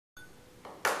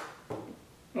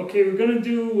Okay, we're going to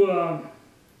do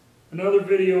another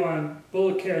video on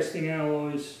bullet casting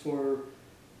alloys for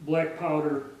black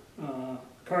powder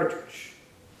cartridge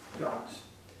guns.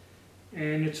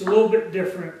 And it's a little bit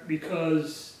different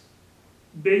because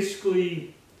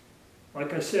basically,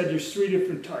 like I said, there's three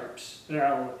different types of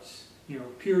alloys. You know,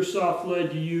 pure soft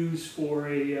lead you use for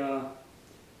a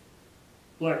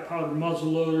black powder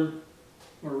muzzleloader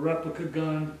or a replica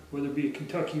gun, whether it be a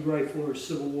Kentucky rifle or a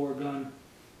Civil War gun.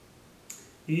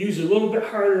 You use a little bit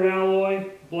harder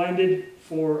alloy blended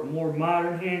for a more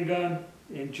modern handgun,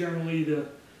 and generally the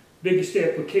biggest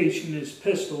application is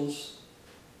pistols.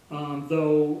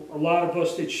 Though a lot of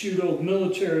us that shoot old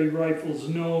military rifles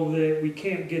know that we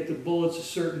can't get the bullets of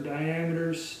certain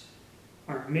diameters,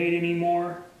 aren't made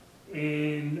anymore,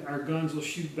 and our guns will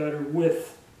shoot better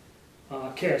with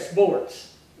cast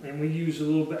bullets. And we use a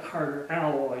little bit harder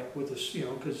alloy with us, you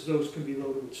know, because those can be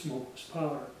loaded with smokeless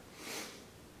powder.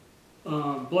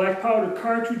 Black powder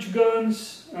cartridge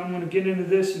guns, I'm going to get into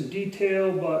this in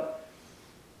detail, but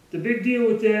the big deal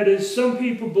with that is some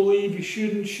people believe you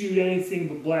shouldn't shoot anything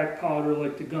but black powder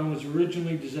like the gun was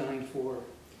originally designed for.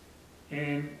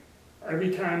 And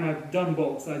every time I've done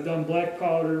both, I've done black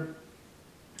powder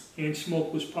and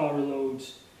smokeless powder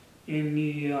loads in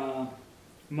the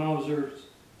Mauser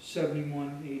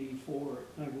 7184,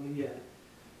 I believe, yeah,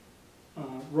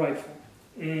 rifle.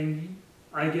 And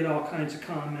I get all kinds of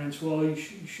comments, well, you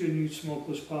shouldn't use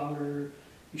smokeless powder,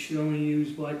 you should only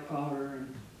use black powder.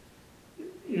 And,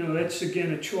 you know, that's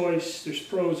again a choice. There's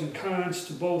pros and cons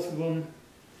to both of them.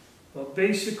 But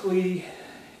basically,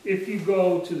 if you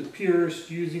go to the purist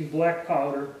using black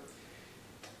powder,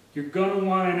 you're going to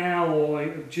want an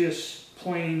alloy of just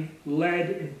plain lead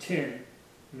and tin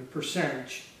in the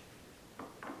percentage.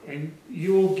 And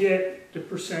you will get the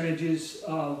percentages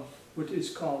of what is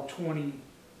called 21,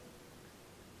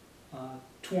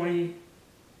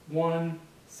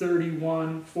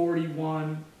 31,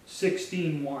 41,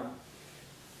 16-1.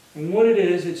 And what it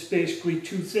is, it's basically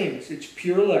two things. It's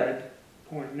pure lead,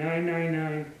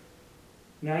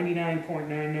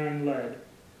 99.99 lead,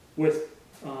 with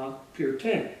pure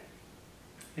tin.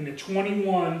 And the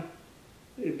 21,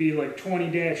 it'd be like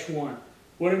 20-1.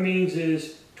 What it means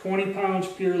is 20 pounds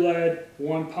pure lead,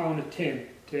 1 pound of tin.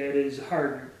 That is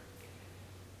hardener.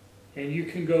 And you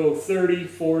can go 30,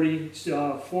 40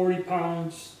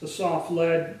 pounds of soft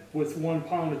lead with 1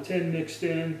 pound of tin mixed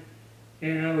in.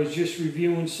 And I was just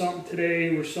reviewing something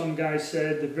today where some guy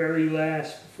said the very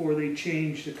last, before they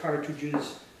changed the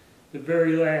cartridges, the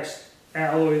very last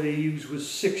alloy they used was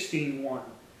 16-1,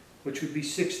 which would be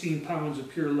 16 pounds of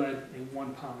pure lead and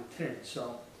 1 pound of tin.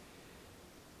 So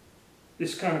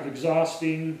it's kind of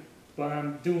exhausting, but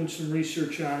I'm doing some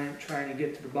research on it, trying to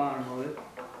get to the bottom of it.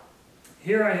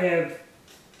 Here I have,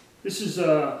 this is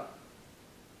a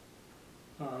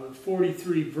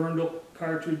 43 Verndl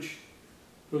cartridge.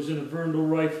 Goes in a Verndl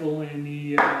rifle in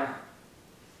the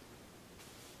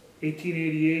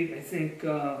 1888, I think,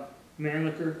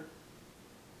 Mannlicher.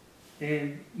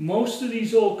 And most of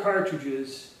these old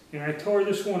cartridges, and I tore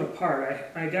this one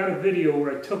apart. I got a video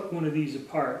where I took one of these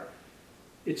apart.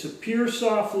 It's a pure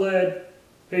soft lead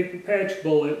paper patch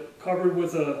bullet covered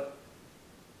with a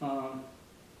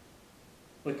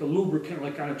like a lubricant,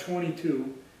 like on a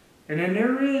 22. And then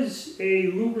there is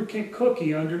a lubricant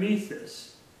cookie underneath this.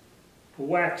 A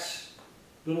wax,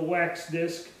 little wax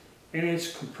disc, and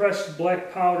it's compressed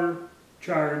black powder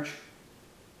charge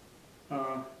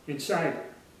inside it.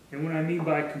 And what I mean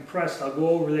by compressed, I'll go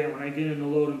over that when I get into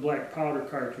loading black powder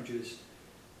cartridges.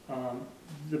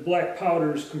 The black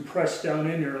powder is compressed down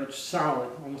in there. It's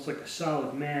solid, almost like a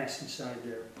solid mass inside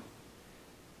there.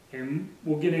 And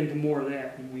we'll get into more of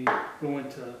that when we go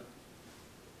into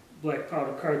black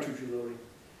powder cartridge reloading.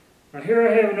 Now here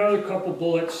I have another couple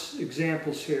bullets,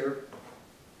 examples here.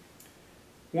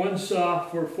 One's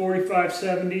for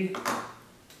 4570,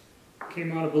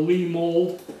 came out of a Lee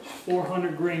mold,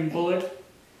 400 grain bullet.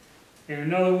 And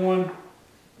another one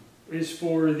is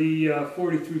for the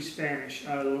 43 Spanish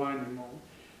out of the Lyman mold.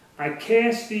 I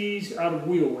cast these out of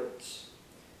wheel weights.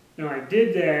 Now I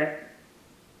did that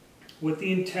with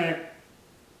the intent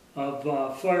of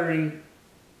firing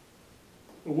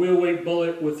a wheel weight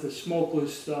bullet with a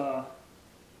smokeless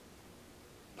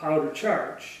powder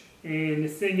charge. And the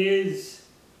thing is,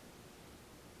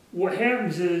 what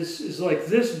happens is like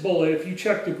this bullet, if you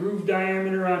check the groove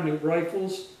diameter on the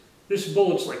rifles, this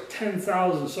bullet's like 10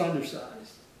 thousandths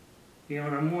undersized. You know,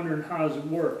 and I'm wondering, how does it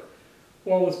work?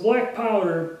 Well, with black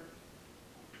powder,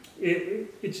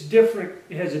 it's different.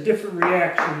 It has a different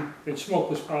reaction than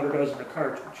smokeless powder does in a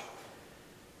cartridge.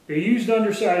 They used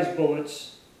undersized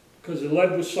bullets because the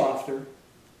lead was softer.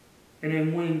 And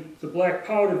then when the black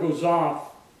powder goes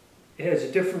off, it has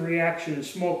a different reaction than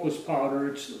smokeless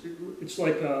powder. It's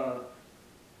like a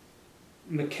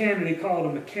they call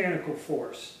it a mechanical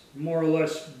force. More or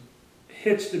less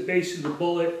hits the base of the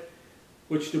bullet,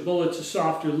 which the bullet's a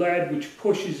softer lead, which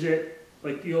pushes it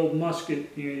like the old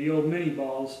musket, the old mini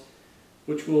balls,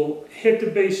 which will hit the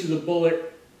base of the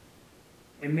bullet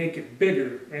and make it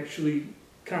bigger, actually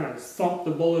kind of thump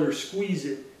the bullet or squeeze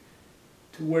it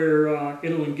to where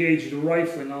it'll engage the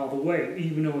rifling all the way,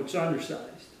 even though it's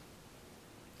undersized.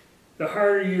 The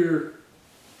harder your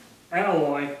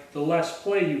alloy, the less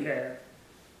play you have.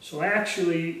 So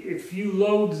actually, if you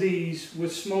load these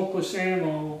with smokeless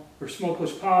ammo or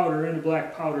smokeless powder in a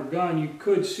black powder gun, you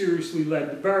could seriously lead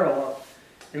the barrel up.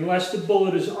 Unless the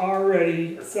bullet is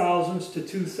already 1/1000 to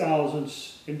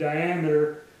 2/1000 in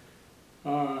diameter,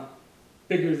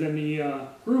 bigger than the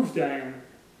groove diameter.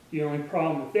 The only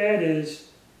problem with that is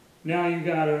now you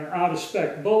got an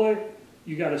out-of-spec bullet,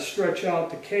 you got to stretch out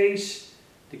the case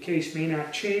may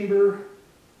not chamber,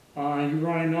 you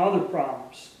run into other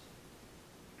problems.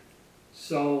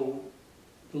 So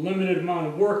the limited amount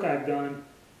of work I've done,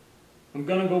 I'm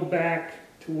going to go back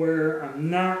to where I'm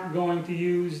not going to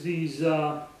use these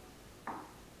wheel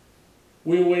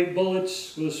weight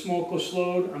bullets with a smokeless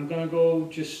load. I'm going to go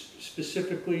just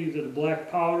specifically to the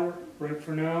black powder right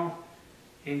for now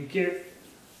and get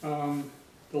the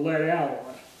lead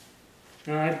alloy.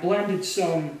 Now I blended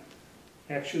some,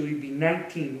 actually be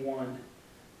 19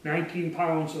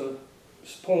 pounds of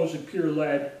supposed pure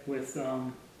lead with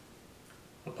a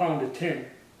pound of tin.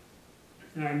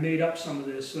 And I made up some of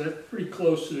this, so that's pretty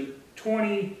close to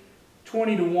 20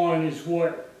 to 1 is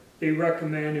what they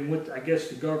recommend and what I guess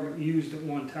the government used at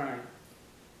one time.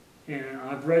 And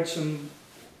I've read some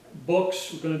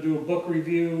books. We're going to do a book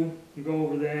review and go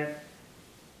over that.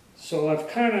 So I've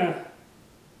kind of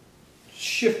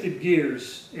shifted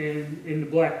gears in the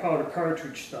black powder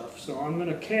cartridge stuff. So I'm going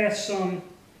to cast some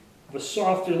of a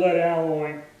softer lead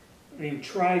alloy and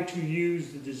try to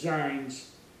use the designs,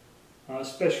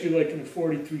 especially like in the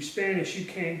 43 Spanish. You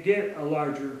can't get a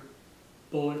larger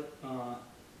bullet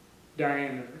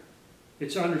diameter.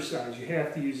 It's undersized. You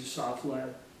have to use a soft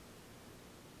lead.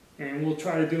 And we'll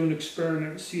try to do an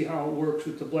experiment and see how it works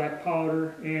with the black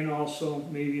powder and also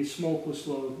maybe a smokeless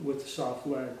load with the soft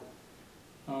lead.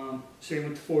 Same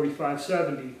with the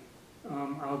 4570.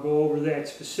 I'll go over that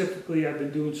specifically. I've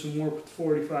been doing some work with the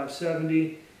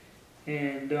 4570.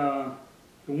 And the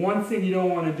one thing you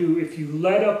don't want to do, if you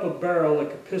lead up a barrel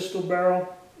like a pistol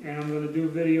barrel, and I'm going to do a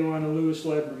video on the Lewis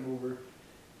lead remover,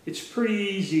 it's pretty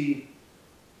easy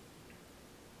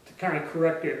to kind of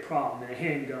correct that problem in a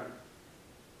handgun.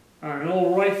 On an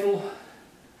old rifle,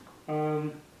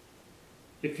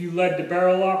 if you lead the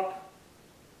barrel up,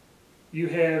 you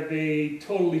have a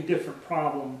totally different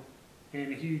problem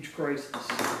and a huge crisis.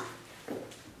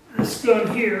 This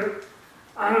gun here,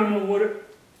 I don't know what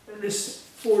this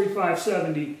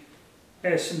 4570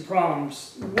 has some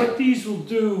problems. What these will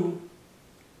do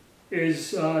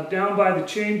is down by the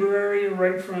chamber area,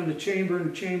 right in front of the chamber and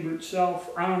the chamber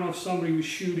itself, I don't know if somebody was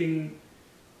shooting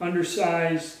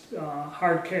undersized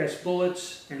hard cast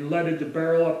bullets and leaded the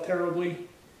barrel up terribly,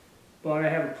 but I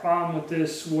have a problem with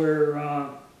this where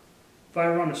if I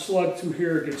run a slug through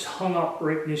here, it gets hung up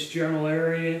right in this general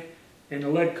area and the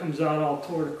lead comes out all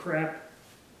tore to crap.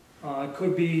 It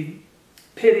could be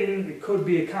pitting, it could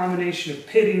be a combination of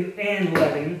pitting and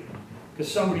leading,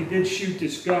 because somebody did shoot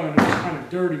this gun and it was kind of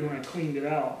dirty when I cleaned it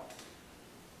out.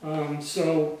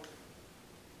 So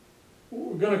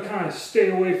we're going to kind of stay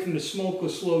away from the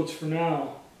smokeless loads for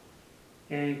now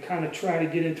and kind of try to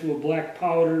get into a black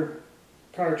powder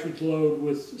cartridge load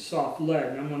with soft lead.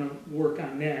 And I'm going to work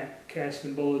on that,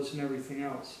 casting bullets and everything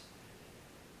else.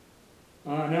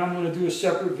 Now I'm going to do a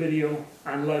separate video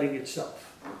on leading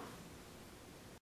itself.